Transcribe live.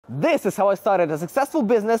This is how I started a successful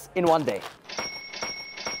business in one day.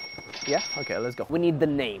 Yeah? Okay, let's go. We need the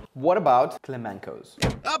name. What about Klemenco's?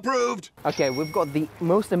 Approved! Okay, we've got the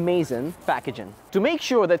most amazing packaging. To make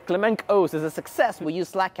sure that Klemenco's is a success, we use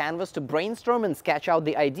Slack Canvas to brainstorm and sketch out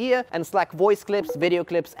the idea, and Slack voice clips, video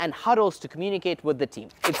clips, and huddles to communicate with the team.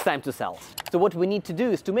 It's time to sell. So what we need to do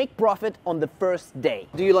is to make profit on the first day.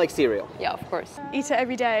 Do you like cereal? Yeah, of course. Eat it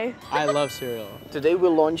every day. I love cereal. Today we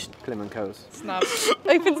launched Klemenco's. Snap.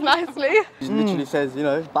 Opens nicely. It literally says, you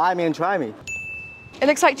know, buy me and try me. It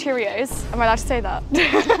looks like Cheerios. Am I allowed to say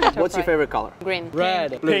that? What's your favorite color? Green.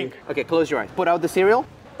 Red. Pink. Okay, close your eyes. Put out the cereal.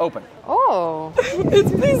 Open. Oh. It's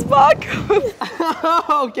this bug.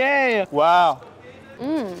 Okay. Wow.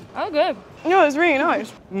 Oh, good. No, it's really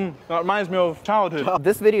nice. That reminds me of childhood.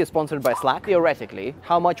 This video is sponsored by Slack. Theoretically,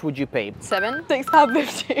 how much would you pay? 7.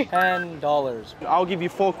 £6.50. $10. I'll give you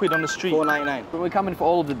 £4 on the street. $4.99. We're coming for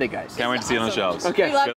all of the big guys. Can't wait to see it on the shelves. Okay.